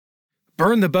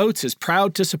Burn the Boats is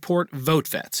proud to support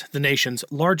VoteVets, the nation's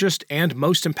largest and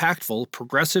most impactful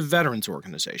progressive veterans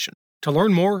organization. To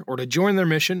learn more or to join their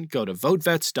mission, go to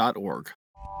votevets.org.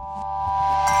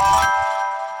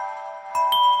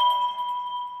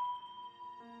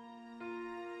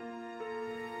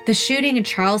 The shooting in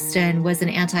Charleston was an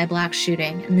anti-Black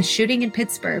shooting, and the shooting in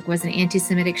Pittsburgh was an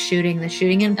anti-Semitic shooting. The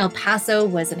shooting in El Paso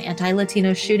was an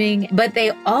anti-Latino shooting, but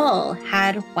they all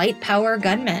had white power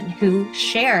gunmen who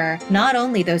share not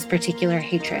only those particular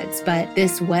hatreds, but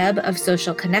this web of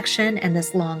social connection and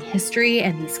this long history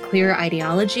and these clear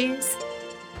ideologies.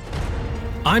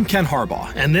 I'm Ken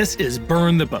Harbaugh, and this is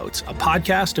Burn the Boats, a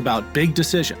podcast about big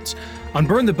decisions. On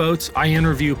Burn the Boats, I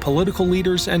interview political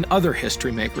leaders and other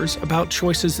history makers about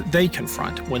choices they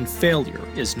confront when failure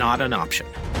is not an option.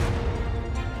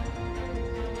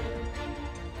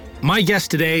 My guest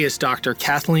today is Dr.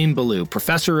 Kathleen Belew,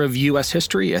 professor of U.S.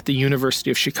 history at the University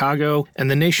of Chicago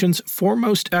and the nation's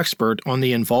foremost expert on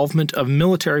the involvement of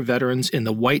military veterans in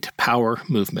the White Power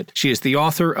movement. She is the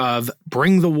author of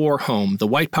Bring the War Home, the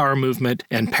White Power Movement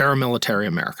and Paramilitary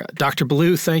America. Dr.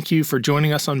 Belew, thank you for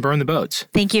joining us on Burn the Boats.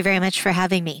 Thank you very much for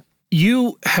having me.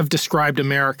 You have described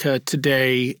America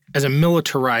today as a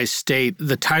militarized state.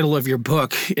 The title of your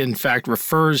book, in fact,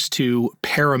 refers to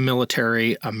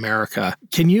paramilitary America.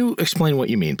 Can you explain what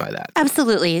you mean by that?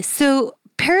 Absolutely. So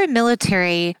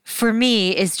paramilitary, for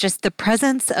me, is just the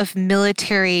presence of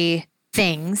military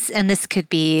things, and this could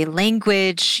be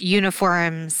language,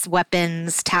 uniforms,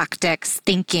 weapons, tactics,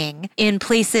 thinking, in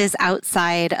places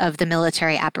outside of the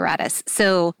military apparatus.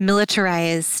 So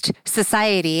militarized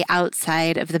society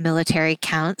outside of the military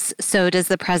counts. So does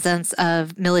the presence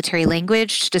of military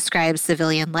language to describe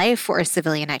civilian life or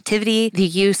civilian activity, the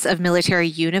use of military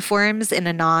uniforms in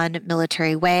a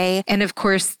non-military way, and of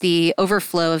course the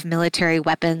overflow of military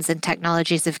weapons and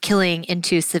technologies of killing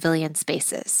into civilian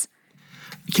spaces.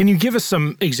 Can you give us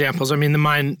some examples? I mean, the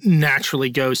mind naturally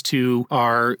goes to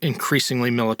our increasingly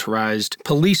militarized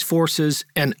police forces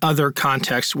and other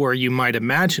contexts where you might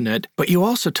imagine it, but you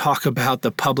also talk about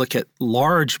the public at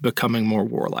large becoming more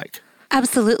warlike.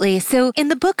 Absolutely. So in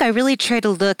the book, I really try to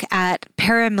look at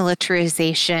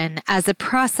paramilitarization as a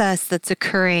process that's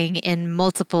occurring in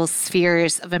multiple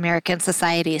spheres of American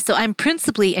society. So I'm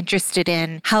principally interested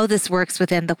in how this works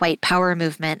within the white power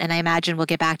movement, and I imagine we'll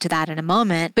get back to that in a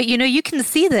moment. But you can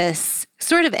see this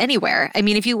sort of anywhere. I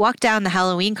mean, if you walk down the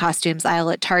Halloween costumes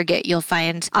aisle at Target, you'll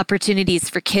find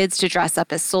opportunities for kids to dress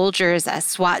up as soldiers, as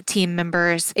SWAT team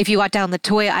members. If you walk down the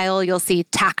toy aisle, you'll see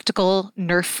tactical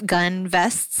Nerf gun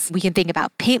vests. We can think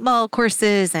about paintball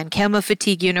courses and camo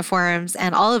fatigue uniforms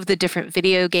and all of the different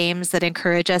video games that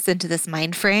encourage us into this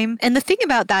mind frame. And the thing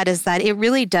about that is that it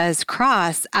really does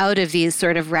cross out of these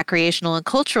sort of recreational and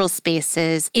cultural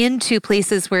spaces into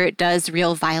places where it does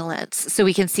real violence. So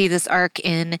we can see this arc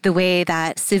in the way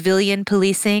that civilian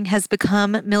policing has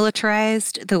become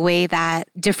militarized, the way that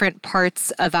different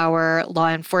parts of our law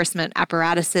enforcement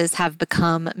apparatuses have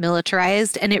become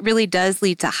militarized, and it really does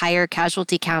lead to higher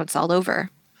casualty counts all over.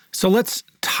 So let's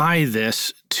tie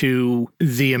this to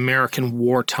the American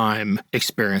wartime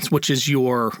experience, which is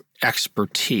your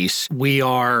expertise. We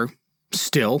are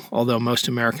still, although most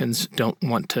Americans don't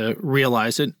want to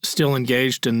realize it, still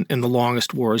engaged in the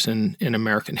longest wars in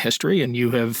American history. And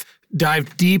you have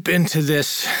dived deep into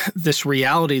this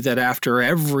reality that after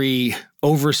every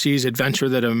overseas adventure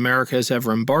that America has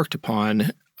ever embarked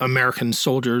upon, American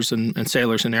soldiers and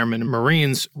sailors and airmen and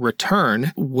Marines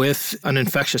return with an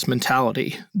infectious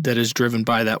mentality that is driven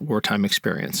by that wartime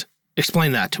experience.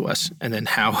 Explain that to us, and then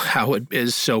how it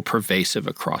is so pervasive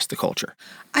across the culture.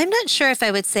 I'm not sure if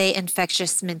I would say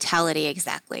infectious mentality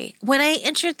exactly. When I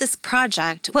entered this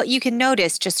project, what you can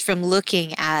notice just from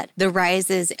looking at the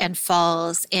rises and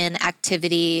falls in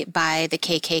activity by the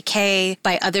KKK,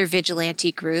 by other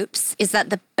vigilante groups, is that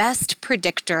the best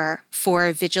predictor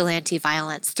for vigilante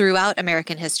violence throughout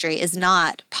American history is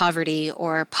not poverty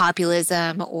or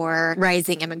populism or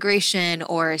rising immigration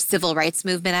or civil rights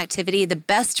movement activity. The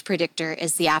best predictor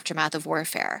is the aftermath of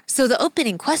warfare. So the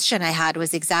opening question I had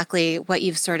was exactly what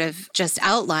you've sort of just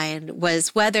outlined,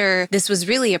 was whether this was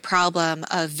really a problem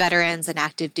of veterans and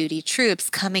active duty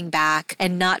troops coming back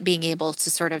and not being able to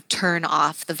sort of turn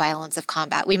off the violence of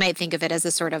combat. We might think of it as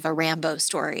a sort of a Rambo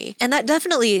story. And that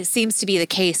definitely seems to be the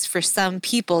case for some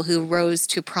people who rose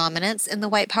to prominence in the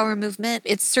white power movement.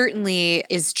 It certainly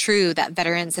is true that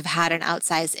veterans have had an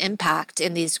outsized impact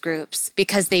in these groups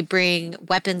because they bring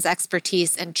weapons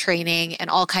expertise and training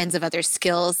and all kinds of other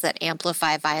skills that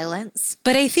amplify violence.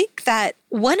 But I think that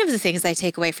One of the things I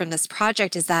take away from this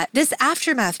project is that this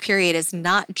aftermath period is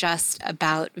not just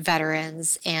about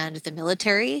veterans and the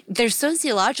military. There's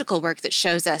sociological work that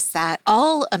shows us that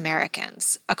all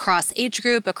Americans, across age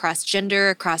group, across gender,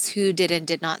 across who did and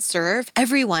did not serve,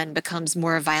 everyone becomes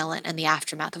more violent in the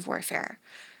aftermath of warfare.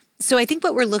 So I think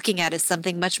what we're looking at is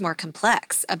something much more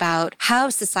complex about how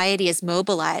society is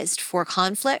mobilized for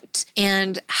conflict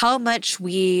and how much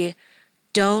we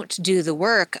don't do the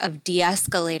work of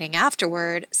de-escalating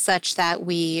afterward such that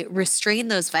we restrain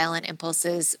those violent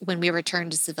impulses when we return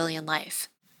to civilian life.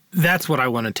 That's what I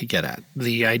wanted to get at.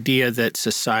 The idea that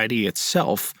society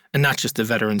itself, and not just the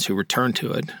veterans who return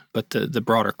to it, but the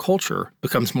broader culture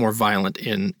becomes more violent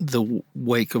in the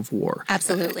wake of war.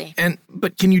 Absolutely.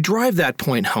 But can you drive that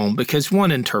point home? Because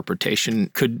one interpretation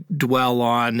could dwell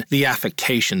on the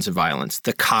affectations of violence,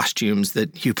 the costumes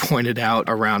that you pointed out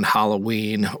around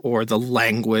Halloween, or the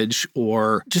language,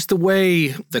 or just the way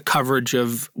the coverage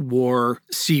of war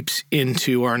seeps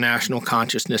into our national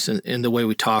consciousness in the way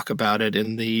we talk about it,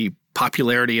 in the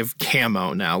popularity of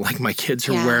camo now, like my kids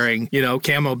are wearing,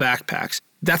 camo backpacks.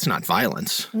 That's not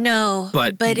violence. No,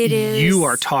 but it is. You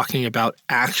are talking about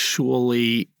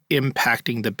actually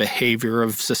impacting the behavior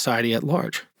of society at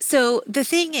large. So the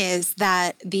thing is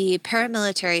that the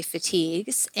paramilitary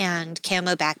fatigues and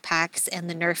camo backpacks and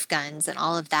the Nerf guns and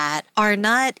all of that are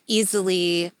not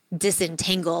easily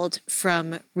disentangled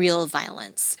from real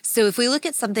violence. So if we look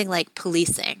at something like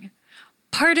policing,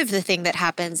 part of the thing that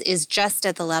happens is just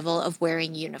at the level of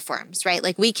wearing uniforms, right?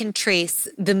 Like we can trace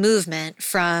the movement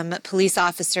from police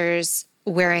officers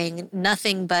wearing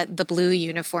nothing but the blue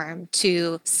uniform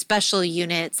to special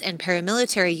units and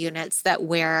paramilitary units that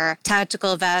wear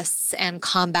tactical vests and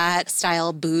combat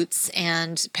style boots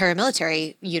and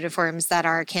paramilitary uniforms that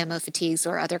are camo fatigues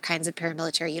or other kinds of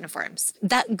paramilitary uniforms.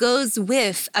 That goes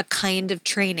with a kind of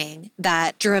training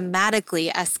that dramatically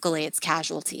escalates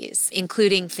casualties,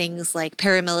 including things like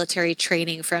paramilitary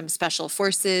training from special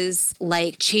forces,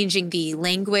 like changing the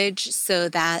language so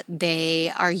that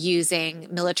they are using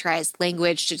militarized language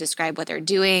to describe what they're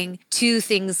doing, to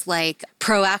things like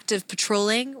proactive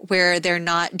patrolling, where they're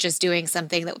not just doing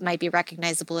something that might be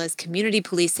recognizable as community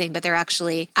policing, but they're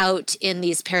actually out in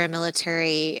these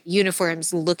paramilitary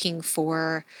uniforms looking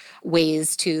for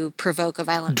ways to provoke a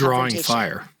violent confrontation.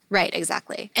 Drawing fire. Right,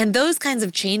 exactly. And those kinds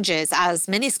of changes, as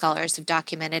many scholars have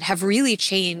documented, have really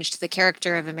changed the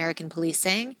character of American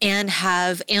policing and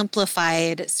have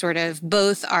amplified sort of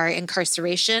both our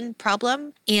incarceration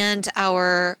problem and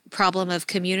our problem of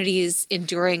communities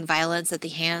enduring violence at the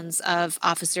hands of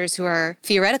officers who are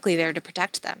theoretically there to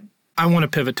protect them. I want to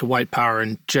pivot to white power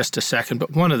in just a second,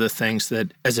 but one of the things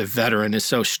that, as a veteran, is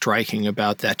so striking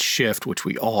about that shift, which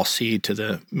we all see to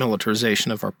the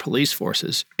militarization of our police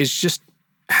forces, is just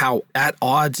how at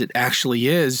odds it actually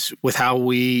is with how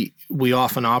we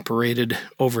often operated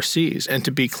overseas. And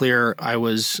to be clear, I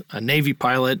was a Navy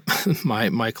pilot.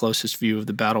 My closest view of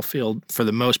the battlefield, for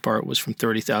the most part, was from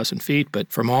 30,000 feet.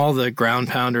 But from all the ground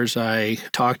pounders I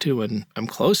talked to and I'm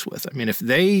close with, I mean, if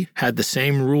they had the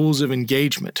same rules of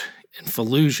engagement in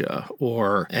Fallujah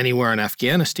or anywhere in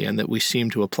Afghanistan that we seem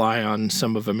to apply on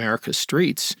some of America's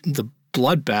streets, the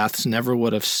bloodbaths never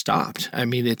would have stopped. I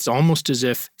mean, it's almost as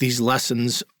if these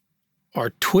lessons are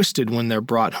twisted when they're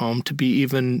brought home to be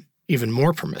even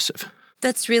more permissive.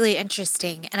 That's really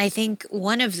interesting. And I think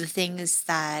one of the things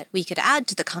that we could add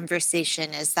to the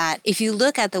conversation is that if you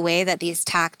look at the way that these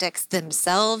tactics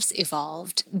themselves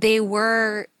evolved, they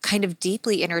were kind of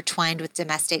deeply intertwined with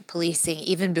domestic policing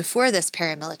even before this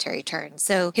paramilitary turn.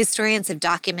 So historians have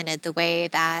documented the way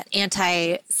that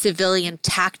anti-civilian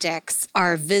tactics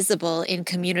are visible in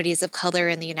communities of color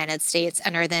in the United States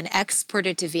and are then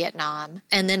exported to Vietnam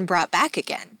and then brought back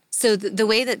again. So the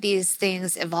way that these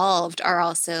things evolved are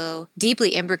also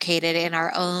deeply imbricated in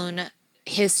our own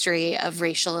history of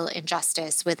racial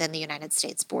injustice within the United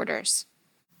States borders.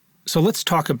 So let's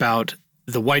talk about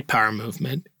the white power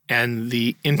movement and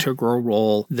the integral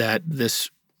role that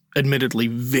this admittedly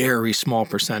very small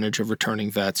percentage of returning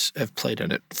vets have played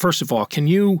in it. First of all, can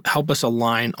you help us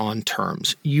align on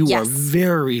terms? You Yes. are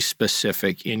very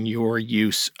specific in your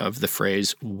use of the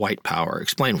phrase white power.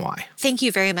 Explain why. Thank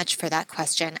you very much for that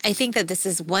question. I think that this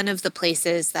is one of the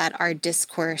places that our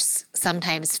discourse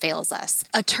sometimes fails us.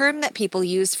 A term that people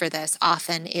use for this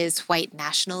often is white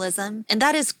nationalism, and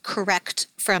that is correct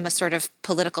from a sort of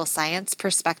political science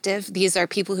perspective. These are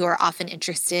people who are often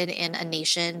interested in a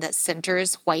nation that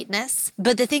centers whiteness.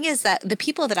 But the thing is that the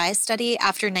people that I study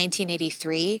after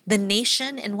 1983, the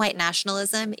nation in white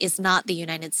nationalism is not the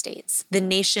United States. The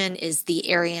nation is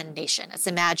the Aryan nation. It's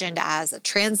imagined as a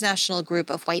transnational group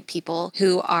of white people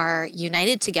who are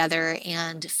united together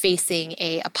and facing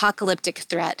an apocalyptic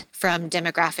threat from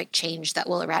demographic change that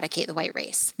will eradicate the white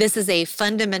race. This is a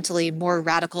fundamentally more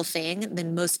radical thing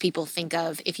than most people think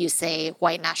of if you say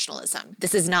white nationalism.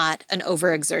 This is not an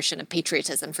overexertion of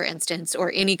patriotism, for instance,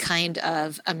 or any kind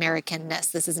of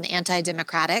Americanness. This is an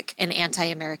anti-democratic and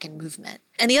anti-American movement.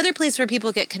 And the other place where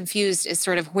people get confused is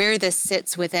sort of where this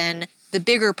sits within the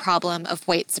bigger problem of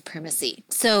white supremacy.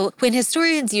 So when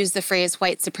historians use the phrase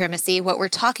white supremacy, what we're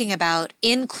talking about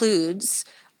includes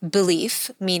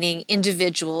belief, meaning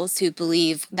individuals who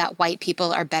believe that white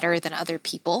people are better than other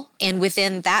people. And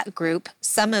within that group,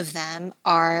 some of them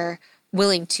are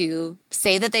willing to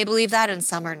say that they believe that and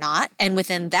some are not. And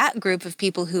within that group of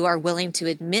people who are willing to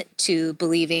admit to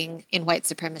believing in white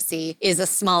supremacy is a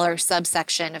smaller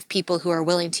subsection of people who are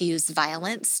willing to use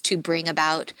violence to bring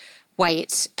about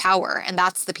white power. And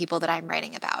that's the people that I'm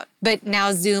writing about. But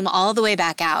now zoom all the way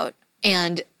back out.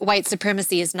 And white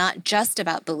supremacy is not just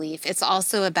about belief. It's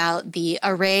also about the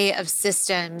array of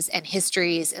systems and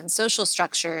histories and social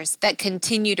structures that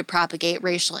continue to propagate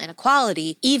racial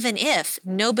inequality, even if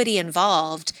nobody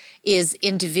involved is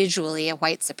individually a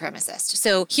white supremacist.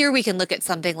 So here we can look at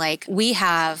something like we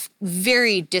have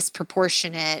very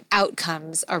disproportionate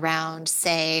outcomes around,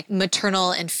 say,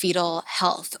 maternal and fetal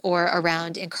health, or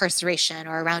around incarceration,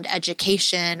 or around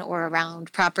education, or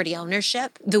around property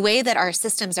ownership. The way that our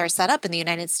systems are set up in the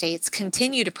United States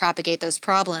continue to propagate those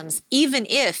problems, even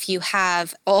if you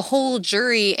have a whole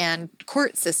jury and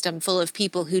court system full of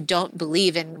people who don't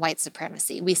believe in white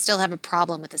supremacy. We still have a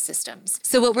problem with the systems.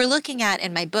 So what we're looking at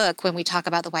in my book when we talk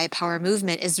about the white power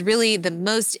movement is really the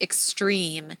most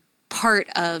extreme part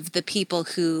of the people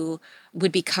who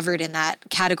would be covered in that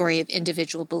category of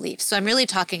individual beliefs. So I'm really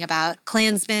talking about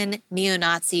Klansmen,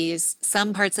 neo-Nazis,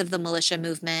 some parts of the militia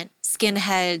movement,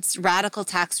 skinheads, radical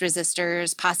tax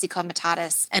resistors, posse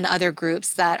comitatus, and other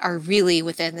groups that are really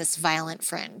within this violent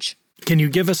fringe. Can you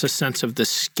give us a sense of the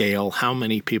scale? How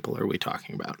many people are we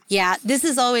talking about? Yeah, this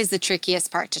is always the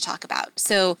trickiest part to talk about.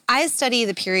 So I study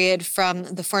the period from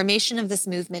the formation of this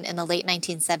movement in the late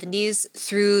 1970s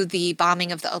through the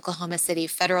bombing of the Oklahoma City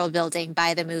Federal Building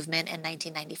by the movement in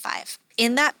 1995.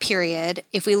 In that period,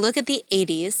 if we look at the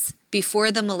 80s,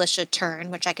 before the militia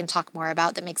turn, which I can talk more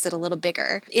about that makes it a little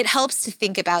bigger, it helps to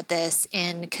think about this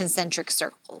in concentric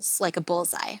circles, like a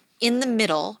bullseye. In the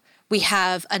middle, we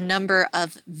have a number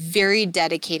of very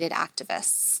dedicated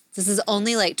activists. This is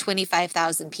only like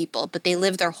 25,000 people, but they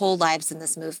live their whole lives in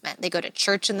this movement. They go to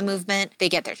church in the movement. They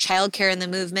get their childcare in the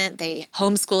movement. They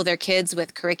homeschool their kids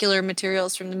with curricular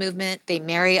materials from the movement. They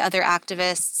marry other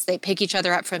activists. They pick each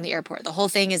other up from the airport. The whole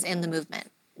thing is in the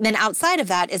movement. Then outside of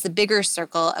that is a bigger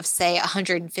circle of, say,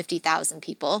 150,000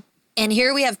 people. And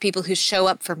here we have people who show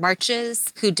up for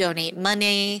marches, who donate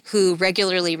money, who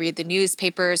regularly read the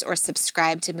newspapers or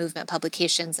subscribe to movement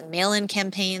publications and mail-in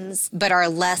campaigns, but are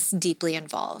less deeply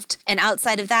involved. And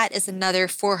outside of that is another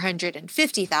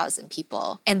 450,000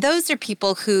 people. And those are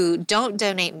people who don't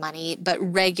donate money, but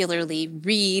regularly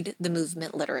read the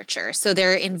movement literature. So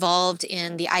they're involved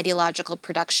in the ideological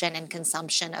production and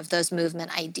consumption of those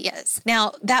movement ideas.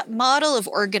 Now, that model of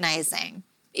organizing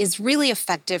is really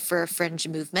effective for a fringe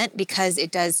movement because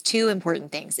it does two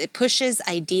important things. It pushes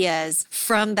ideas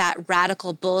from that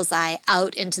radical bullseye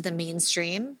out into the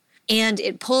mainstream, and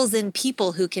it pulls in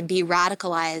people who can be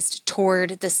radicalized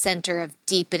toward the center of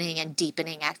deepening and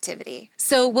deepening activity.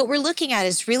 So what we're looking at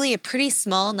is really a pretty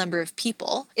small number of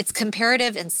people. It's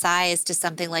comparative in size to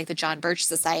something like the John Birch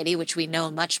Society, which we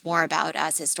know much more about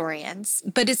as historians,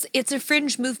 but it's a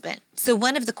fringe movement. So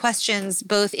one of the questions,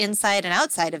 both inside and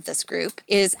outside of this group,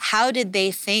 is how did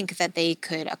they think that they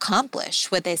could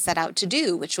accomplish what they set out to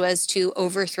do, which was to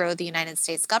overthrow the United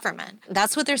States government?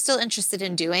 That's what they're still interested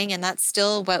in doing, and that's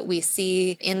still what we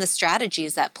see in the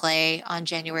strategies that play on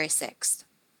January 6th.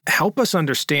 Help us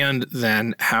understand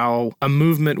then how a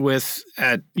movement with,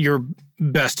 at your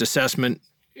best assessment,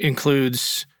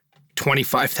 includes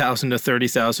 25,000 to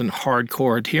 30,000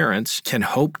 hardcore adherents can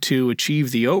hope to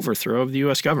achieve the overthrow of the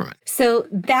U.S. government? So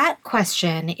that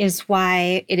question is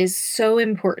why it is so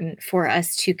important for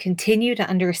us to continue to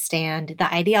understand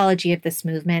the ideology of this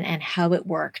movement and how it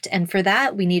worked. And for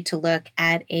that, we need to look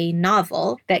at a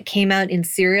novel that came out in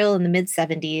serial in the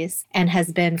mid-70s and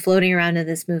has been floating around in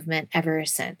this movement ever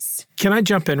since. Can I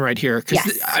jump in right here? Because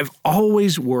Yes. I've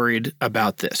always worried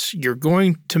about this. You're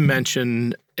going to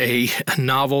mention a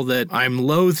novel that I'm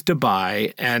loath to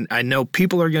buy, and I know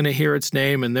people are going to hear its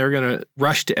name and they're going to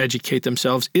rush to educate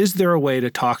themselves. Is there a way to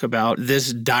talk about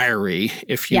this diary,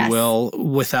 if you will,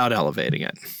 without elevating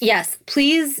it? Yes.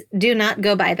 Please do not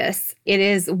go buy this. It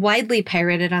is widely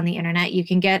pirated on the internet. You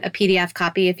can get a PDF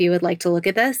copy if you would like to look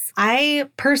at this. I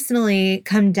personally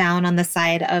come down on the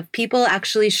side of people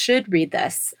actually should read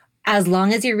this. As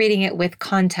long as you're reading it with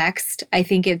context, I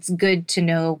think it's good to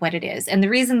know what it is. And the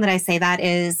reason that I say that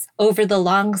is over the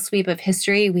long sweep of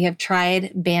history, we have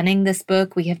tried banning this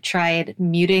book. We have tried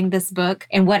muting this book.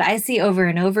 And what I see over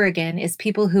and over again is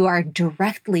people who are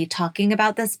directly talking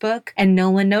about this book and no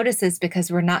one notices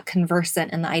because we're not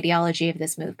conversant in the ideology of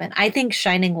this movement. I think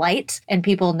shining light and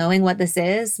people knowing what this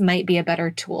is might be a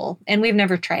better tool. And we've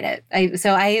never tried it.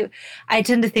 I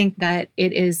tend to think that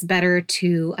it is better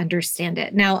to understand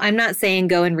it. Now, I'm not saying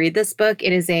go and read this book.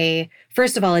 It is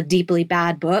first of all, a deeply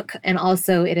bad book. And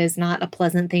also it is not a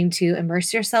pleasant thing to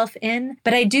immerse yourself in.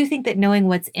 But I do think that knowing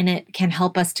what's in it can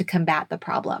help us to combat the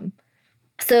problem.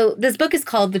 So this book is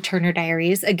called The Turner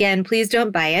Diaries. Again, please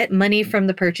don't buy it. Money from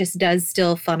the purchase does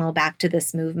still funnel back to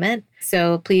this movement.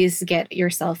 So please get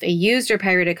yourself a used or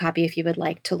pirated copy if you would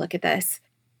like to look at this.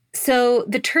 So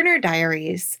The Turner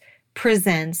Diaries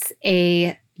presents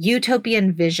a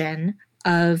utopian vision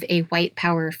of a white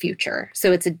power future.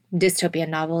 So it's a dystopian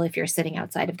novel if you're sitting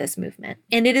outside of this movement.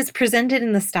 And it is presented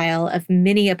in the style of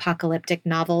many apocalyptic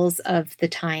novels of the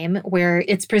time, where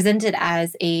it's presented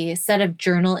as a set of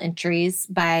journal entries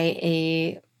by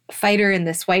a fighter in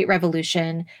this white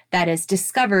revolution that is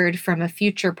discovered from a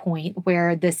future point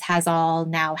where this has all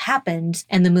now happened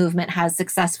and the movement has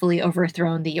successfully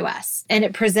overthrown the US. And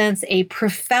it presents a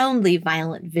profoundly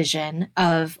violent vision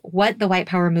of what the white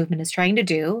power movement is trying to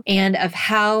do and of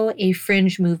how a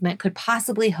fringe movement could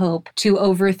possibly hope to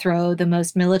overthrow the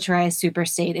most militarized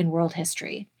superstate in world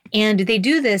history. And they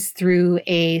do this through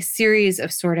a series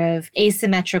of sort of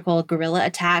asymmetrical guerrilla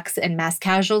attacks and mass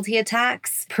casualty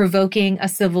attacks, provoking a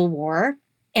civil war,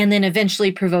 and then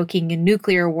eventually provoking a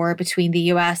nuclear war between the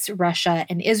US, Russia,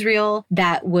 and Israel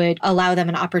that would allow them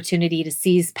an opportunity to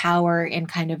seize power in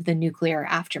kind of the nuclear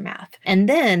aftermath. And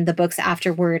then the book's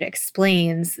afterword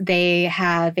explains they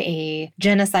have a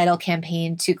genocidal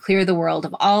campaign to clear the world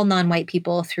of all non-white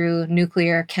people through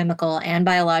nuclear, chemical, and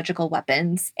biological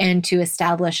weapons and to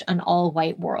establish an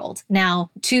all-white world.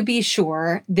 Now, to be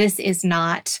sure, this is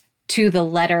not to the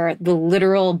letter, the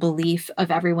literal belief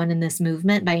of everyone in this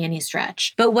movement by any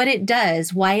stretch. But what it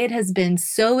does, why it has been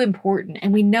so important,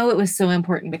 and we know it was so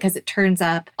important because it turns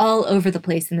up all over the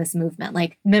place in this movement.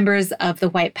 Like members of the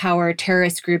white power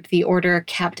terrorist group, The Order,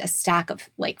 kept a stack of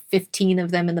like 15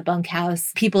 of them in the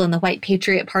bunkhouse. People in the White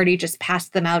Patriot Party just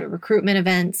passed them out at recruitment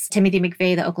events. Timothy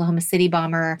McVeigh, the Oklahoma City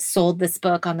bomber, sold this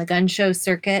book on the gun show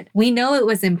circuit. We know it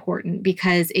was important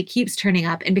because it keeps turning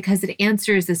up and because it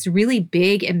answers this really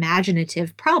big imaginative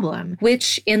problem,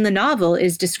 which in the novel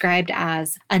is described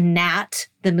as a gnat,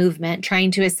 the movement,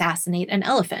 trying to assassinate an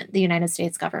elephant, the United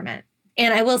States government.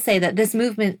 And I will say that this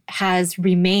movement has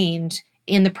remained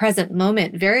in the present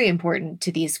moment very important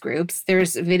to these groups.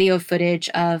 There's video footage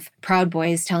of Proud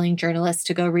Boys telling journalists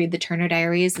to go read the Turner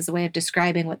Diaries as a way of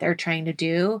describing what they're trying to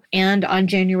do. And on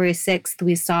January 6th,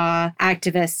 we saw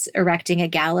activists erecting a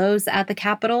gallows at the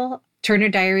Capitol. Turner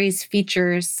Diaries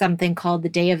features something called the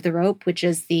Day of the Rope, which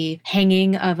is the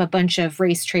hanging of a bunch of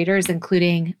race traitors,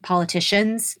 including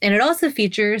politicians. And it also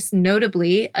features,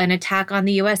 notably, an attack on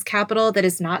the U.S. Capitol that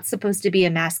is not supposed to be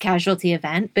a mass casualty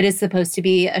event, but is supposed to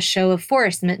be a show of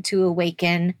force meant to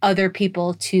awaken other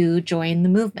people to join the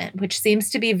movement, which seems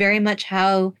to be very much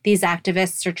how these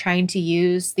activists are trying to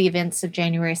use the events of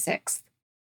January 6th.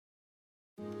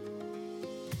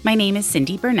 My name is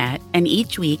Cindy Burnett, and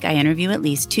each week I interview at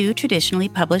least 2 traditionally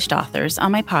published authors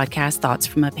on my podcast, Thoughts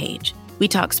from a Page. We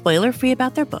talk spoiler-free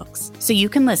about their books, so you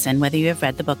can listen whether you have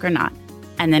read the book or not.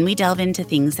 And then we delve into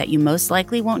things that you most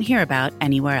likely won't hear about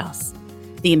anywhere else.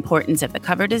 The importance of the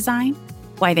cover design,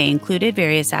 why they included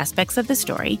various aspects of the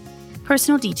story,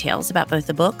 personal details about both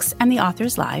the books and the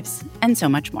authors' lives, and so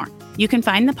much more. You can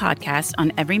find the podcast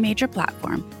on every major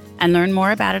platform and learn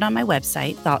more about it on my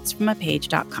website,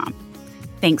 thoughtsfromapage.com.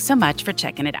 Thanks so much for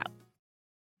checking it out.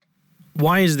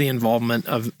 Why is the involvement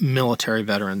of military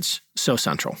veterans so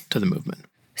central to the movement?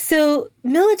 So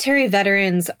military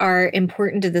veterans are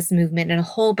important to this movement in a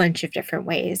whole bunch of different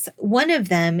ways. One of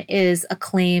them is a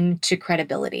claim to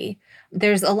credibility.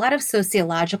 There's a lot of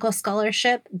sociological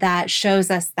scholarship that shows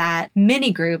us that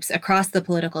many groups across the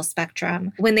political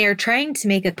spectrum, when they are trying to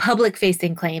make a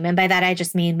public-facing claim, and by that I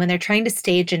just mean when they're trying to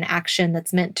stage an action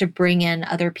that's meant to bring in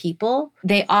other people,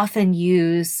 they often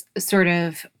use sort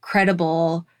of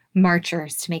credible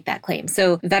marchers to make that claim.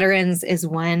 So veterans is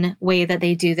one way that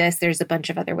they do this. There's a bunch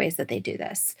of other ways that they do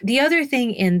this. The other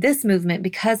thing in this movement,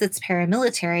 because it's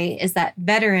paramilitary, is that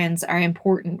veterans are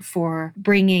important for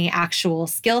bringing actual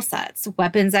skill sets,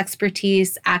 weapons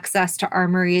expertise, access to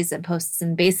armories and posts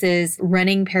and bases,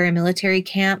 running paramilitary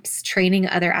camps, training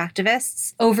other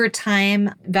activists. Over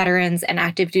time, veterans and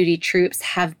active duty troops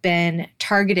have been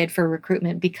targeted for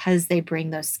recruitment because they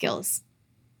bring those skills.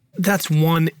 That's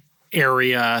one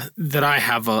area that I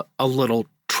have a little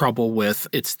trouble with.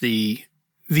 It's the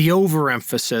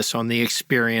overemphasis on the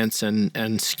experience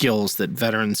and skills that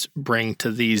veterans bring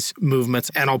to these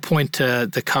movements. And I'll point to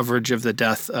the coverage of the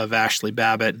death of Ashley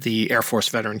Babbitt, the Air Force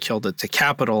veteran killed at the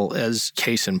Capitol, as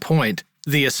case in point.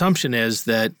 The assumption is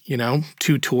that,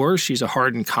 2 tours, she's a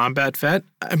hardened combat vet.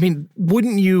 I mean,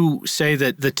 wouldn't you say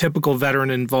that the typical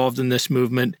veteran involved in this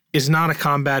movement is not a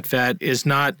combat vet, is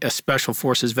not a special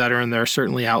forces veteran? There are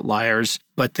certainly outliers,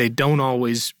 but they don't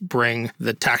always bring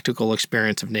the tactical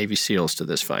experience of Navy SEALs to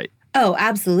this fight. Oh,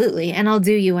 absolutely. And I'll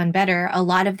do you one better. A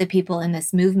lot of the people in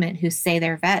this movement who say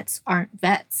they're vets aren't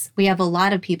vets. We have a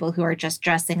lot of people who are just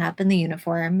dressing up in the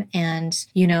uniform and,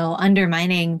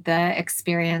 undermining the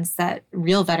experience that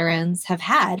real veterans have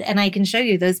had. And I can show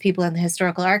you those people in the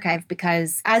historical archive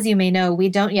because, as you may know, we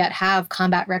don't yet have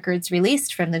combat records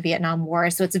released from the Vietnam War.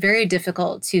 So it's very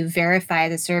difficult to verify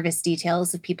the service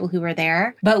details of people who were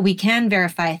there. But we can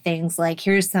verify things like,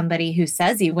 here's somebody who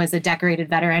says he was a decorated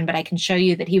veteran, but I can show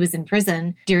you that he was in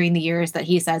prison during the years that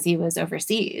he says he was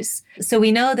overseas. So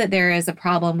we know that there is a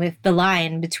problem with the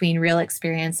line between real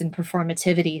experience and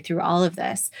performativity through all of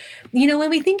this. When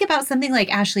we think about something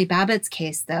like Ashley Babbitt's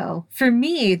case, though, for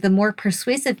me, the more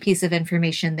persuasive piece of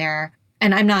information there,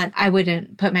 and I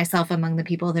wouldn't put myself among the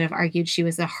people that have argued she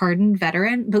was a hardened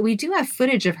veteran, but we do have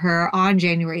footage of her on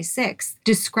January 6th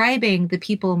describing the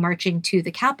people marching to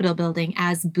the Capitol building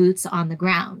as boots on the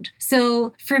ground.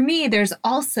 So for me, there's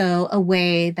also a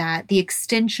way that the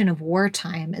extension of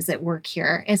wartime is at work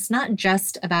here. It's not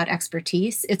just about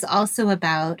expertise. It's also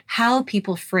about how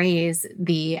people phrase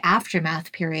the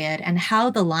aftermath period and how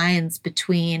the lines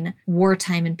between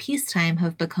wartime and peacetime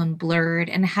have become blurred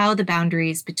and how the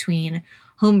boundaries between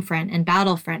home front and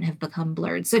battlefront have become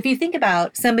blurred. So if you think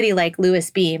about somebody like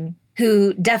Louis Beam,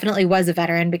 who definitely was a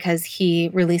veteran because he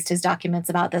released his documents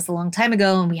about this a long time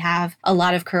ago, and we have a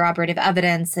lot of corroborative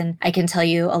evidence, and I can tell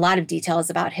you a lot of details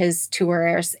about his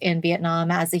tours in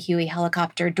Vietnam as a Huey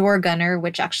helicopter door gunner,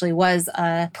 which actually was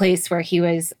a place where he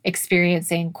was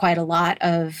experiencing quite a lot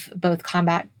of both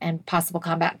combat and possible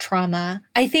combat trauma.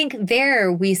 I think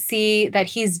there we see that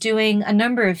he's doing a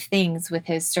number of things with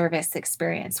his service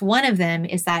experience. One of them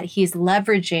is that he's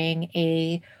leveraging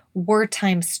a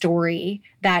wartime story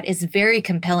that is very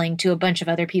compelling to a bunch of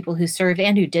other people who serve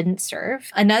and who didn't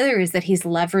serve. Another is that he's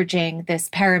leveraging this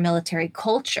paramilitary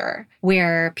culture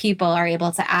where people are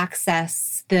able to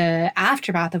access the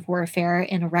aftermath of warfare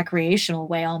in a recreational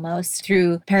way almost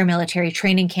through paramilitary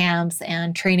training camps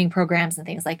and training programs and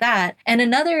things like that. And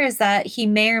another is that he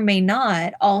may or may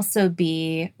not also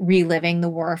be reliving the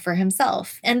war for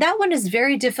himself. And that one is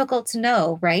very difficult to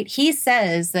know, right? He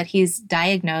says that he's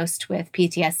diagnosed with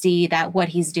PTSD, that what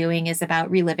he's doing is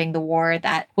about reliving the war,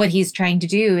 that what he's trying to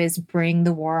do is bring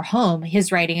the war home.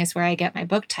 His writing is where I get my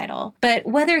book title. But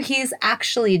whether he's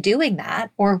actually doing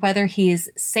that or whether he's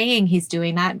saying he's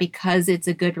doing that because it's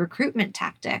a good recruitment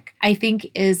tactic, I think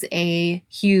is a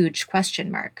huge question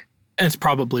mark. And it's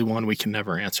probably one we can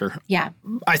never answer. Yeah.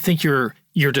 I think your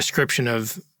description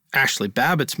of Ashley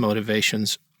Babbitt's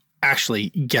motivations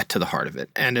actually get to the heart of it.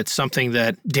 And it's something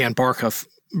that Dan Barkhoff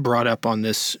brought up on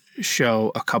this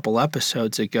show a couple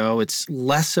episodes ago. It's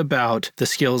less about the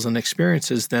skills and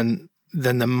experiences than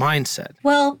the mindset.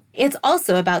 Well, it's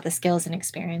also about the skills and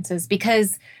experiences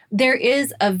because there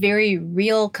is a very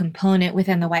real component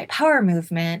within the white power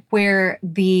movement where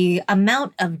the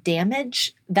amount of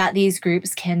damage that these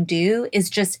groups can do is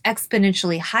just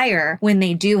exponentially higher when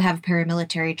they do have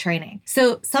paramilitary training.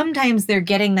 So sometimes they're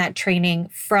getting that training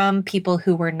from people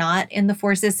who were not in the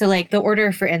forces. So like the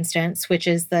Order, for instance, which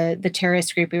is the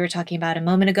terrorist group we were talking about a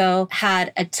moment ago,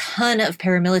 had a ton of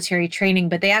paramilitary training,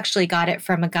 but they actually got it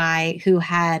from a guy who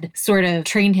had sort of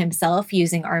trained himself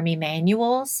using Army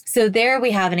manuals. So there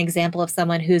we have an example of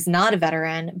someone who's not a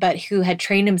veteran, but who had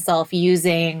trained himself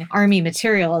using Army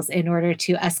materials in order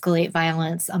to escalate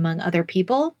violence among other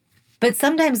people. But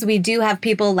sometimes we do have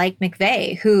people like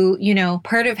McVeigh who,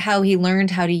 part of how he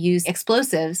learned how to use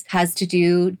explosives has to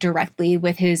do directly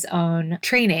with his own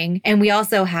training. And we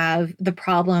also have the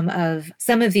problem of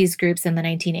some of these groups in the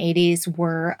 1980s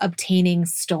were obtaining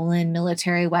stolen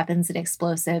military weapons and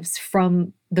explosives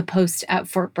from the post at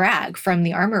Fort Bragg, from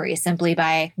the armory, simply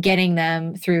by getting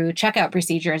them through checkout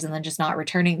procedures and then just not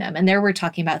returning them. And there we're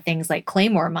talking about things like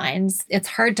claymore mines. It's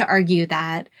hard to argue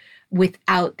that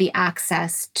without the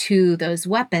access to those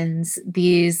weapons,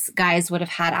 these guys would have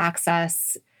had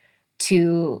access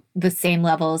to the same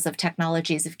levels of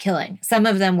technologies of killing. Some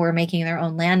of them were making their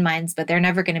own landmines, but they're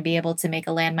never going to be able to make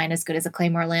a landmine as good as a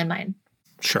claymore landmine.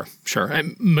 Sure.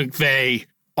 And McVeigh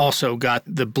also got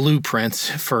the blueprints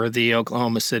for the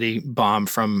Oklahoma City bomb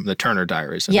from the Turner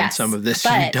Diaries. Yes, some of this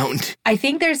you don't. I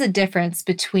think there's a difference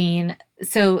between...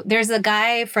 So there's a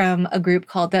guy from a group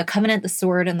called the Covenant, the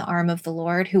Sword, and the Arm of the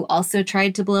Lord who also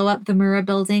tried to blow up the Murrah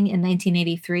building in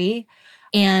 1983.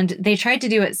 And they tried to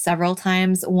do it several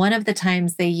times. One of the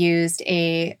times they used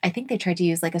I think they tried to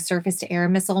use like a surface-to-air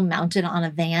missile mounted on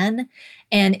a van,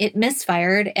 and it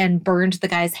misfired and burned the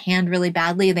guy's hand really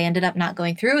badly. They ended up not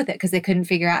going through with it because they couldn't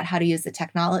figure out how to use the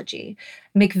technology.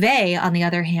 McVeigh, on the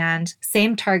other hand,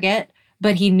 same target,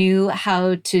 but he knew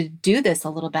how to do this a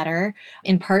little better,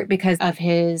 in part because of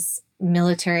his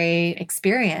military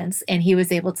experience, and he was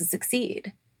able to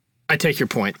succeed. I take your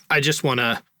point. I just want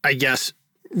to,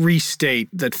 restate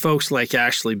that folks like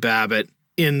Ashley Babbitt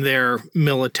in their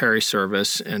military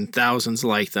service and thousands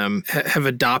like them have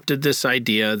adopted this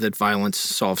idea that violence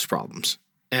solves problems.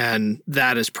 And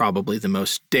that is probably the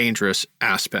most dangerous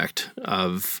aspect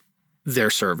of their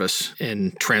service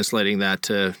in translating that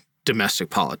to domestic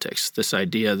politics. This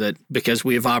idea that because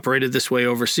we have operated this way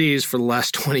overseas for the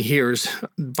last 20 years,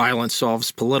 violence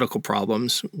solves political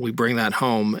problems. We bring that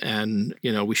home and,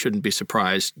 we shouldn't be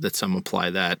surprised that some apply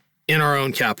that in our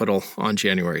own capital on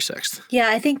January 6th. Yeah,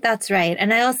 I think that's right.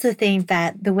 And I also think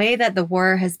that the way that the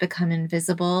war has become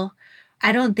invisible,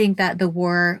 I don't think that the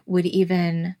war would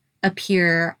even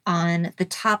appear on the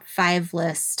top 5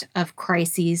 list of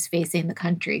crises facing the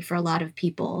country for a lot of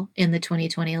people in the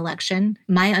 2020 election.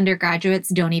 My undergraduates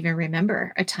don't even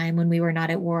remember a time when we were not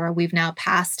at war. We've now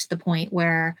passed the point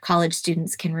where college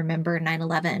students can remember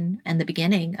 9/11 and the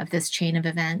beginning of this chain of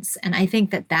events. And I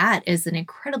think that that is an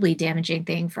incredibly damaging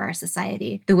thing for our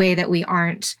society, the way that we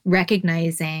aren't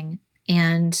recognizing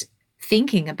and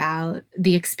thinking about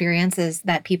the experiences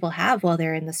that people have while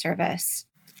they're in the service.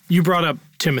 You brought up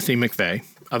Timothy McVeigh,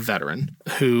 a veteran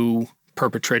who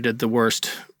perpetrated the worst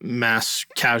mass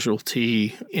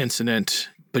casualty incident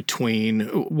between,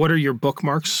 what are your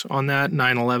bookmarks on that?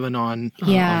 9/11 on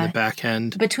the back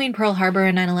end? Between Pearl Harbor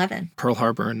and 9/11. Pearl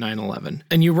Harbor and 9/11.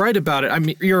 And you write about it. I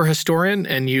mean, you're a historian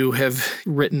and you have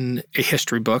written a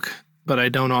history book, but I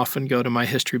don't often go to my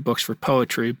history books for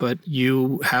poetry, but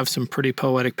you have some pretty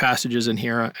poetic passages in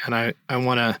here, and I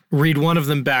want to read one of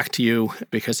them back to you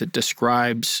because it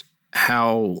describes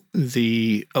how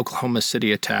the Oklahoma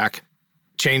City attack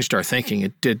changed our thinking.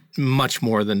 It did much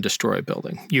more than destroy a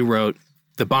building. You wrote,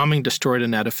 "The bombing destroyed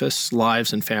an edifice,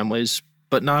 lives, and families,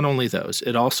 but not only those,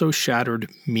 it also shattered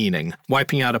meaning,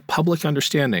 wiping out a public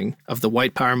understanding of the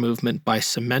white power movement by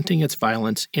cementing its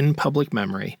violence in public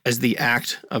memory as the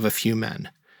act of a few men."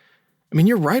 I mean,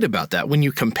 you're right about that. When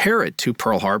you compare it to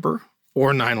Pearl Harbor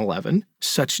or 9/11,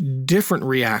 such different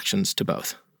reactions to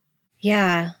both.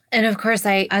 Yeah. And of course,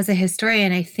 as a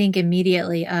historian, I think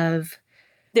immediately of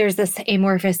there's this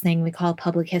amorphous thing we call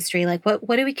public history. Like,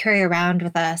 what do we carry around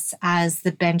with us as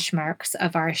the benchmarks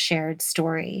of our shared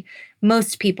story?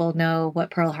 Most people know what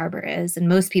Pearl Harbor is, and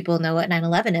most people know what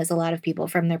 9/11 is, a lot of people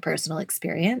from their personal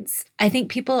experience. I think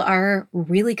people are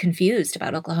really confused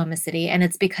about Oklahoma City, and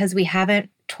it's because we haven't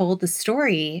told the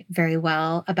story very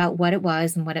well about what it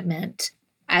was and what it meant.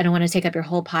 I don't want to take up your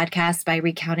whole podcast by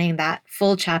recounting that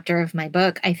full chapter of my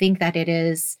book. I think that it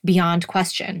is beyond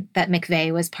question that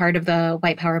McVeigh was part of the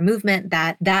white power movement,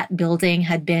 that building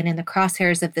had been in the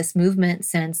crosshairs of this movement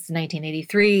since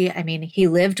 1983. I mean, he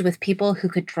lived with people who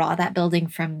could draw that building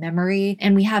from memory.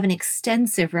 And we have an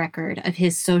extensive record of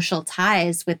his social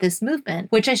ties with this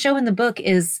movement, which I show in the book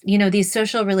is, these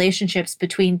social relationships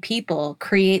between people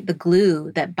create the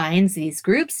glue that binds these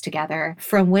groups together,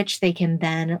 from which they can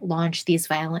then launch these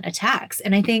violent attacks.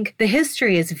 And I think the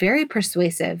history is very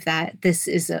persuasive that this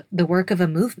is the work of a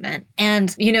movement.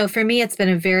 And, for me, it's been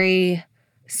a very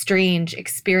strange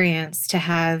experience to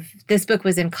have, this book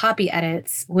was in copy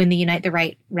edits when the Unite the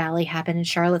Right rally happened in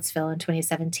Charlottesville in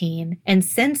 2017. And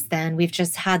since then, we've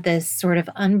just had this sort of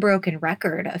unbroken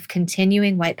record of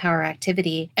continuing white power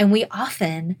activity. And we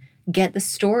often get the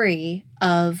story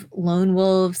of lone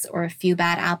wolves or a few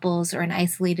bad apples or an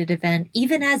isolated event,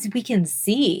 even as we can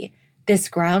see this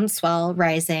groundswell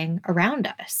rising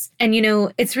around us. And,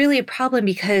 it's really a problem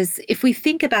because if we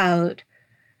think about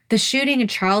the shooting in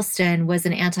Charleston was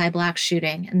an anti-Black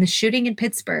shooting, and the shooting in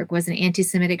Pittsburgh was an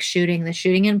anti-Semitic shooting. The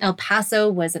shooting in El Paso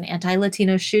was an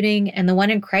anti-Latino shooting, and the one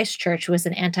in Christchurch was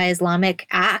an anti-Islamic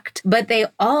act. But they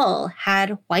all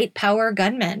had white power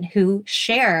gunmen who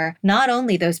share not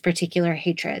only those particular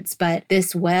hatreds, but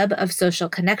this web of social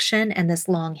connection and this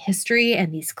long history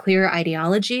and these clear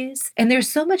ideologies. And there's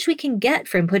so much we can get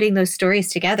from putting those stories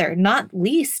together, not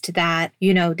least that,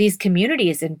 these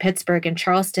communities in Pittsburgh and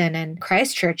Charleston and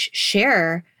Christchurch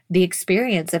share the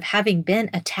experience of having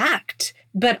been attacked,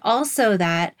 but also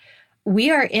that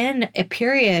we are in a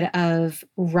period of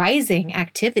rising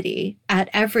activity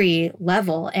at every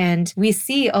level. And we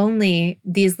see only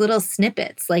these little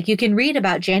snippets. Like you can read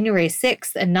about January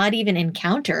 6th and not even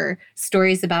encounter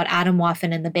stories about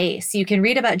Atomwaffen and the base. You can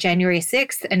read about January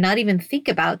 6th and not even think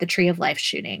about the Tree of Life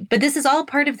shooting. But this is all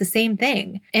part of the same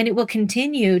thing. And it will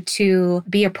continue to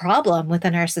be a problem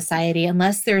within our society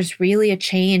unless there's really a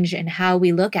change in how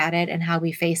we look at it and how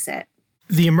we face it.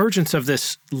 The emergence of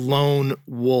this lone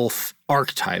wolf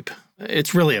archetype,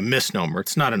 it's really a misnomer.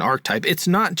 It's not an archetype. It's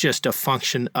not just a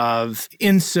function of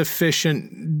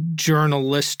insufficient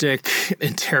journalistic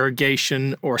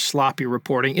interrogation or sloppy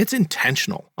reporting. It's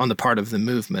intentional on the part of the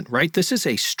movement, right? This is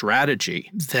a strategy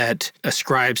that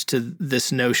ascribes to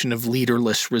this notion of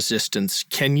leaderless resistance.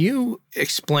 Can you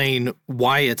explain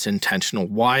why it's intentional,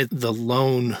 why the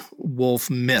lone wolf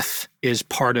myth is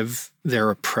part of their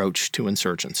approach to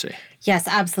insurgency? Yes,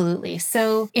 absolutely.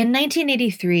 So in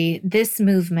 1983, this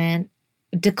movement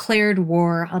declared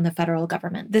war on the federal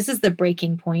government. This is the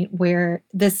breaking point where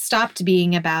this stopped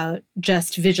being about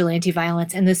just vigilante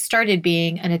violence and this started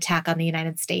being an attack on the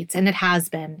United States. And it has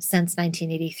been since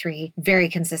 1983 very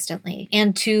consistently.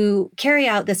 And to carry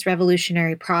out this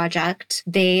revolutionary project,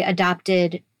 they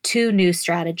adopted two new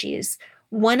strategies.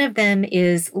 One of them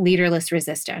is leaderless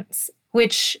resistance,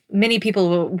 which many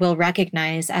people will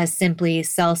recognize as simply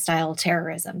cell-style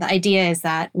terrorism. The idea is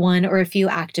that one or a few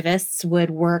activists would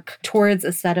work towards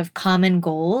a set of common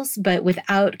goals, but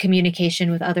without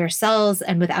communication with other cells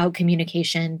and without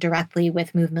communication directly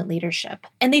with movement leadership.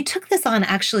 And they took this on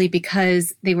actually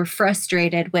because they were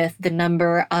frustrated with the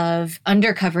number of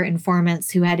undercover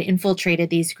informants who had infiltrated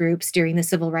these groups during the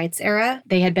civil rights era.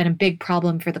 They had been a big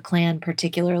problem for the Klan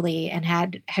particularly and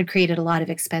had created a lot of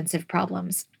expensive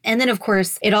problems. And then, of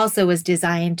course, it also was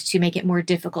designed to make it more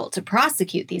difficult to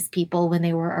prosecute these people when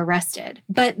they were arrested.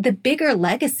 But the bigger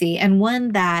legacy, and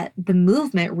one that the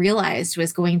movement realized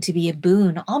was going to be a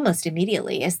boon almost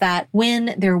immediately, is that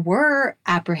when there were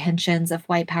apprehensions of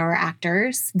white power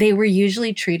actors, they were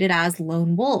usually treated as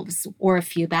lone wolves or a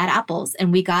few bad apples.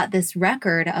 And we got this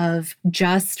record of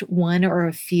just one or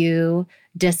a few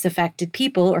disaffected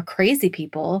people or crazy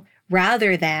people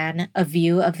rather than a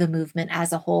view of the movement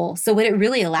as a whole. So what it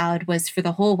really allowed was for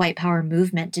the whole white power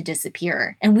movement to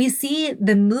disappear. And we see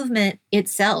the movement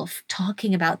itself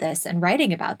talking about this and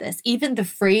writing about this. Even the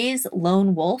phrase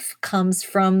lone wolf comes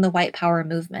from the white power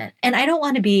movement. And I don't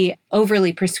want to be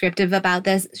overly prescriptive about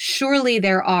this. Surely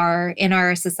there are in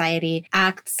our society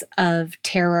acts of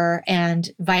terror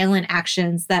and violent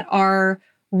actions that are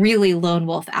really lone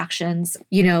wolf actions.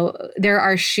 There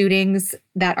are shootings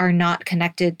that are not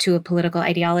connected to a political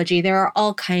ideology. There are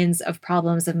all kinds of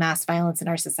problems of mass violence in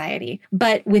our society.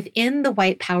 But within the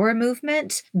white power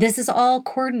movement, this is all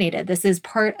coordinated. This is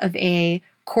part of a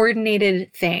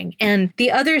coordinated thing. And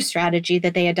the other strategy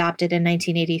that they adopted in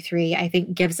 1983, I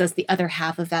think, gives us the other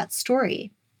half of that story.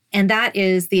 And that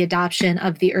is the adoption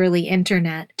of the early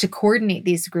internet to coordinate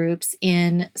these groups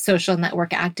in social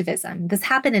network activism. This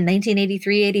happened in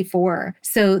 1983-84.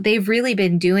 So they've really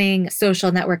been doing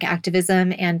social network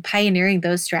activism and pioneering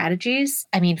those strategies,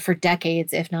 for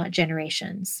decades, if not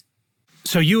generations.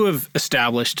 So you have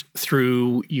established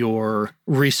through your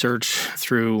research,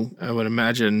 through, I would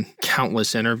imagine,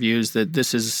 countless interviews, that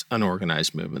this is an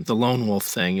organized movement. The lone wolf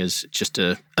thing is just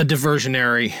a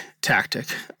diversionary tactic.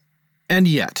 And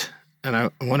yet, and I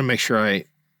want to make sure I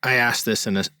ask this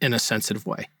in a sensitive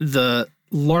way, the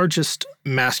largest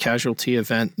mass casualty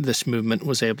event this movement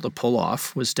was able to pull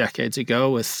off was decades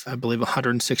ago with, I believe,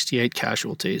 168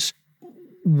 casualties.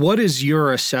 What is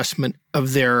your assessment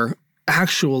of their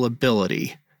actual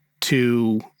ability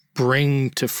to bring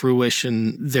to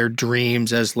fruition their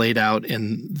dreams as laid out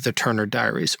in the Turner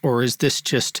Diaries? Or is this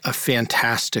just a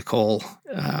fantastical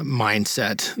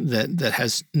mindset that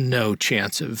has no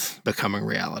chance of becoming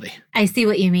reality? I see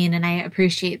what you mean, and I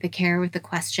appreciate the care with the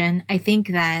question. I think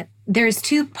that There's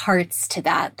two parts to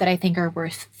that I think are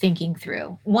worth thinking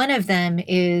through. One of them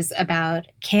is about,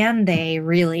 can they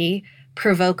really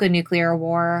provoke a nuclear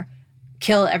war,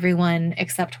 kill everyone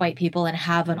except white people, and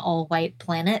have an all-white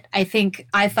planet? I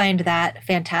find that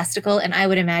fantastical, and I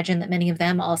would imagine that many of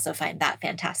them also find that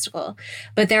fantastical.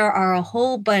 But there are a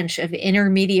whole bunch of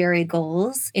intermediary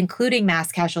goals, including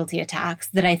mass casualty attacks,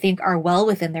 that I think are well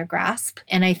within their grasp.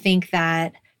 And I think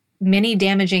that many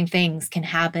damaging things can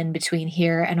happen between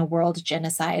here and a world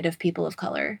genocide of people of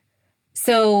color.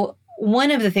 So one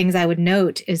of the things I would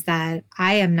note is that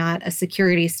I am not a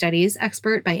security studies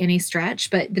expert by any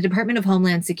stretch, but the Department of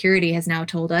Homeland Security has now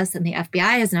told us, and the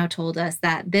FBI has now told us,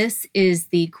 that this is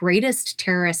the greatest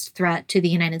terrorist threat to the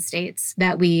United States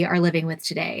that we are living with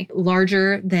today,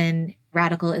 larger than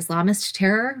radical Islamist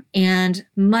terror, and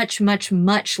much, much,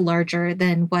 much larger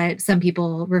than what some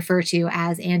people refer to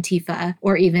as Antifa,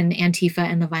 or even Antifa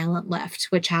and the violent left,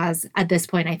 which has, at this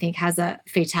point, I think, has a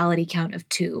fatality count of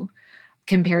 2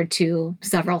 compared to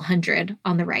several hundred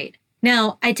on the right.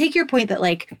 Now, I take your point that,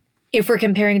 like, if we're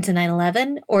comparing to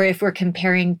 9/11 or if we're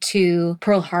comparing to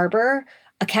Pearl Harbor,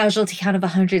 a casualty count of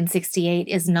 168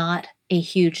 is not a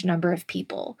huge number of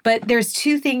people. But there's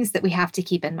 2 things that we have to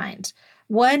keep in mind.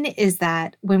 One is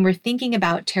that when we're thinking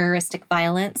about terroristic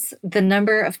violence, the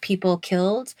number of people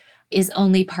killed is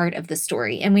only part of the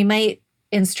story. And we might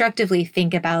instructively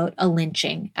think about a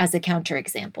lynching as a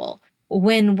counterexample.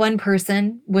 When one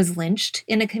person was lynched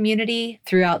in a community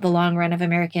throughout the long run of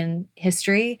American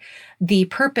history, the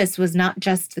purpose was not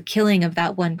just the killing of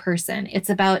that one person. It's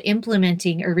about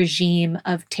implementing a regime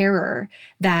of terror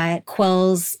that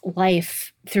quells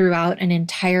life throughout an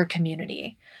entire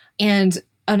community. And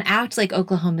an act like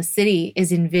Oklahoma City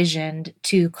is envisioned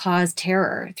to cause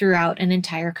terror throughout an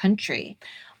entire country.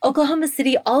 Oklahoma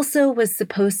City also was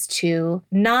supposed to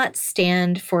not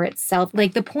stand for itself.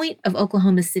 Like, the point of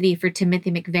Oklahoma City for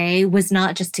Timothy McVeigh was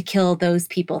not just to kill those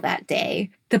people that day.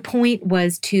 The point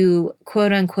was to,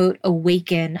 quote unquote,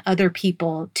 awaken other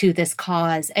people to this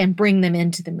cause and bring them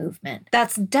into the movement.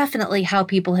 That's definitely how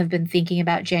people have been thinking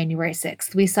about January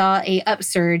 6th. We saw a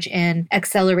upsurge in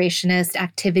accelerationist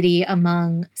activity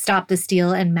among Stop the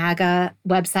Steal and MAGA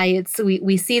websites.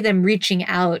 We see them reaching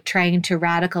out, trying to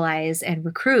radicalize and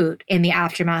recruit in the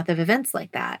aftermath of events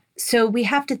like that. So we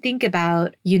have to think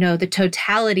about, the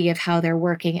totality of how they're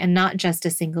working and not just a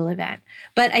single event.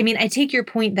 But I mean, I take your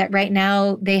point that right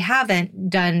now they haven't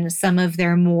done some of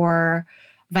their more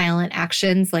violent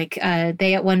actions. Like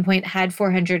they at one point had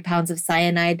 400 pounds of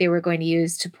cyanide they were going to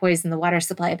use to poison the water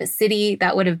supply of a city.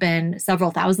 That would have been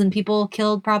several thousand people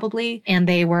killed probably. And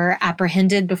they were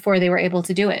apprehended before they were able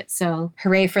to do it. So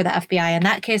hooray for the FBI in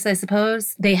that case, I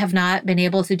suppose. They have not been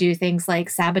able to do things like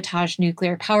sabotage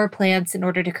nuclear power plants in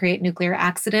order to create nuclear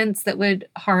accidents that would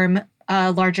harm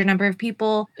a larger number of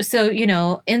people. So,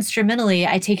 instrumentally,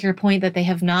 I take your point that they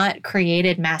have not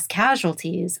created mass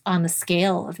casualties on the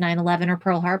scale of 9/11 or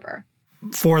Pearl Harbor.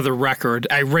 For the record,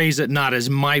 I raise it not as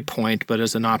my point, but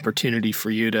as an opportunity for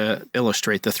you to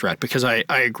illustrate the threat, because I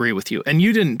agree with you. And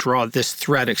you didn't draw this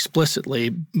threat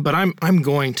explicitly, but I'm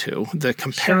going to. The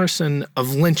comparison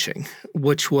of lynching,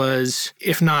 which was,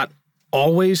 if not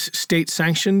always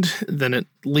state-sanctioned, then at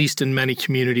least in many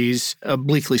communities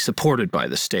obliquely supported by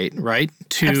the state, right?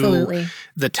 To Absolutely.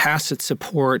 The tacit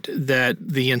support that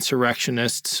the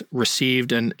insurrectionists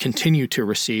received and continue to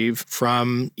receive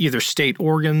from either state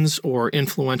organs or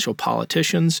influential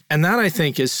politicians. And that, I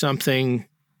think, is something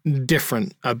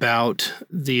different about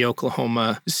the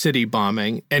Oklahoma City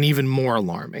bombing, and even more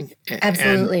alarming.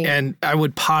 Absolutely. And I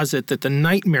would posit that the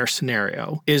nightmare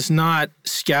scenario is not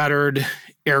scattered,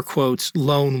 air quotes,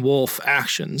 lone wolf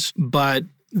actions, but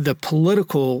the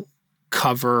political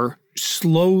cover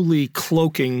slowly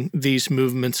cloaking these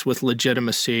movements with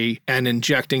legitimacy and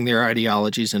injecting their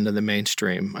ideologies into the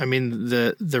mainstream. I mean,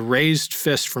 the raised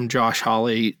fist from Josh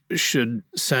Hawley should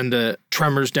send a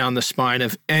tremors down the spine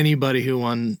of anybody who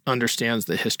understands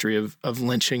the history of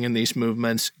lynching in these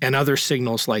movements, and other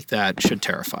signals like that should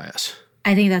terrify us.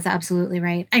 I think that's absolutely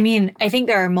right. I mean, I think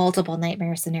there are multiple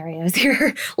nightmare scenarios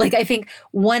here. Like, I think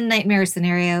one nightmare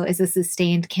scenario is a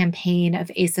sustained campaign of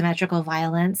asymmetrical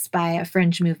violence by a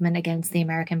fringe movement against the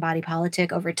American body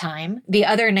politic over time. The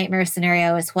other nightmare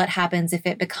scenario is what happens if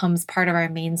it becomes part of our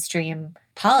mainstream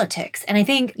politics. And I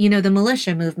think, the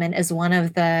militia movement is one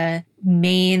of the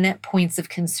main points of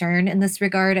concern in this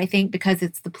regard, I think, because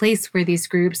it's the place where these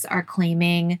groups are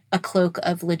claiming a cloak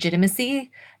of legitimacy.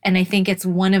 And I think it's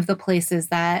one of the places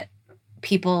that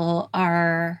people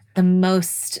are the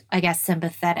most,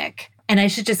 sympathetic. And I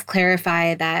should just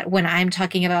clarify that when I'm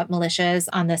talking about militias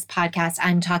on this podcast,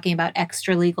 I'm talking about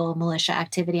extra-legal militia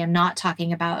activity. I'm not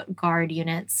talking about guard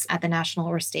units at the national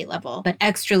or state level, but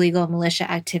extra-legal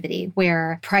militia activity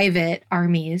where private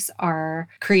armies are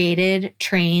created,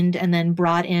 trained, and then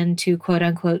brought in to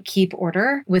quote-unquote keep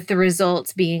order, with the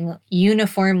result being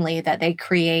uniformly that they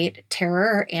create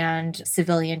terror and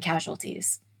civilian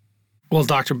casualties. Well,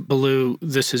 Dr. Ballou,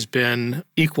 this has been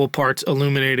equal parts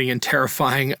illuminating and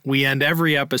terrifying. We end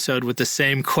every episode with the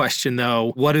same question,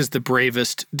 though. What is the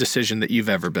bravest decision that you've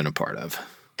ever been a part of?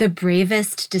 The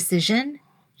bravest decision?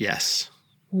 Yes.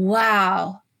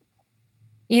 Wow.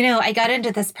 I got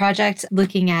into this project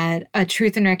looking at a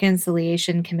Truth and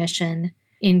Reconciliation Commission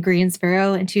in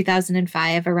Greensboro in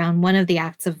 2005 around one of the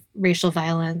acts of racial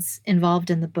violence involved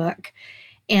in the book.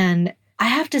 And I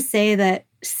have to say that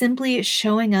simply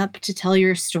showing up to tell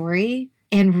your story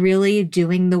and really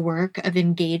doing the work of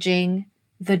engaging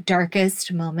the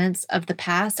darkest moments of the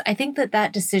past, I think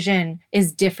that decision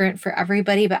is different for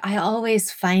everybody, but I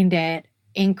always find it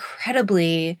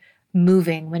incredibly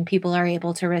moving when people are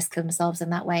able to risk themselves in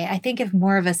that way. I think if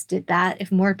more of us did that,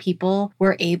 if more people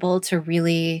were able to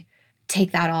really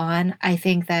take that on, I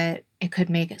think that it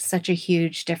could make such a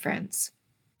huge difference.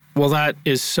 Well, that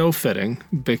is so fitting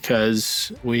because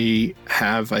we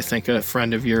have, I think, a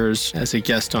friend of yours as a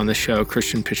guest on the show,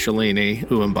 Christian Picciolini,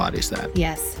 who embodies that.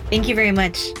 Yes. Thank you very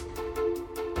much.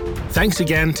 Thanks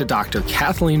again to Dr.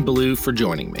 Kathleen Ballou for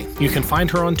joining me. You can find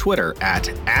her on Twitter at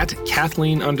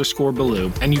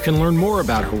Kathleen_Ballou, and you can learn more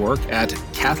about her work at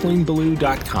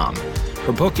KathleenBallou.com.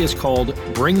 Her book is called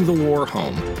Bring the War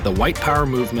Home, The White Power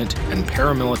Movement and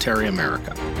Paramilitary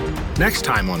America. Next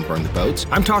time on Burn the Boats,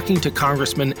 I'm talking to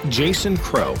Congressman Jason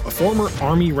Crow, a former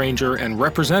Army Ranger and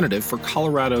representative for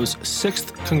Colorado's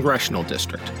 6th Congressional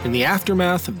District. In the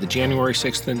aftermath of the January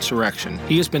 6th insurrection,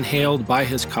 he has been hailed by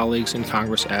his colleagues in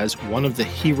Congress as one of the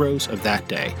heroes of that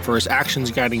day for his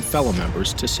actions guiding fellow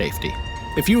members to safety.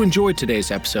 If you enjoyed today's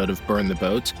episode of Burn the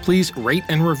Boats, please rate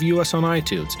and review us on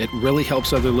iTunes. It really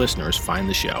helps other listeners find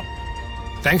the show.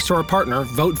 Thanks to our partner,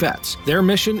 Vote Vets. Their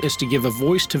mission is to give a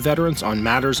voice to veterans on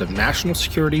matters of national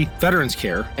security, veterans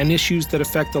care, and issues that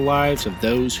affect the lives of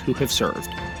those who have served.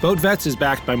 Vote Vets is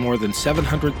backed by more than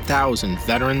 700,000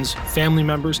 veterans, family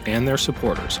members, and their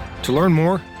supporters. To learn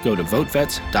more, go to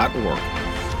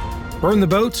votevets.org. Burn the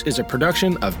Boats is a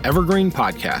production of Evergreen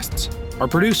Podcasts. Our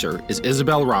producer is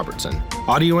Isabel Robertson.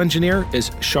 Audio engineer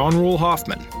is Sean Rule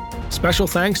Hoffman. Special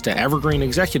thanks to Evergreen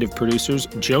executive producers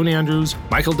Joan Andrews,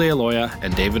 Michael DeAloia,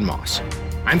 and David Moss.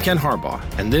 I'm Ken Harbaugh,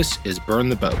 and this is Burn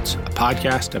the Boats, a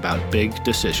podcast about big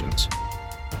decisions.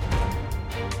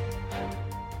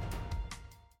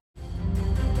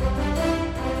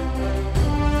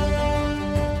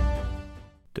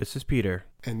 This is Peter.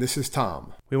 And this is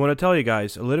Tom. We want to tell you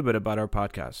guys a little bit about our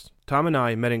podcast. Tom and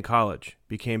I met in college,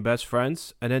 became best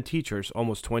friends, and then teachers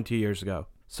almost 20 years ago.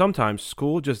 Sometimes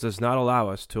school just does not allow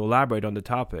us to elaborate on the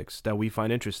topics that we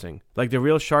find interesting, like the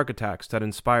real shark attacks that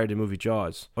inspired the movie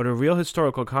Jaws, or the real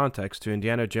historical context to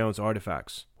Indiana Jones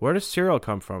artifacts. Where does cereal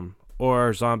come from? Or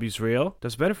are zombies real?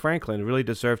 Does Ben Franklin really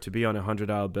deserve to be on a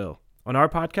 $100 bill? On our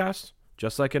podcast,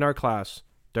 just like in our class,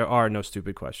 there are no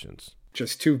stupid questions.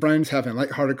 Just two friends having a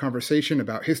lighthearted conversation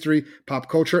about history, pop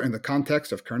culture, and the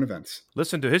context of current events.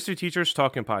 Listen to History Teachers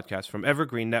Talking Podcast from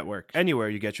Evergreen Network, anywhere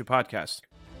you get your podcasts.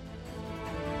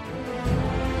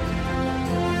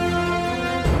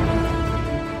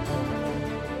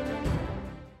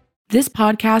 This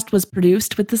podcast was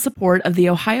produced with the support of the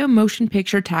Ohio Motion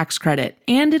Picture Tax Credit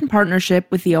and in partnership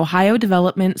with the Ohio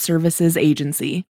Development Services Agency.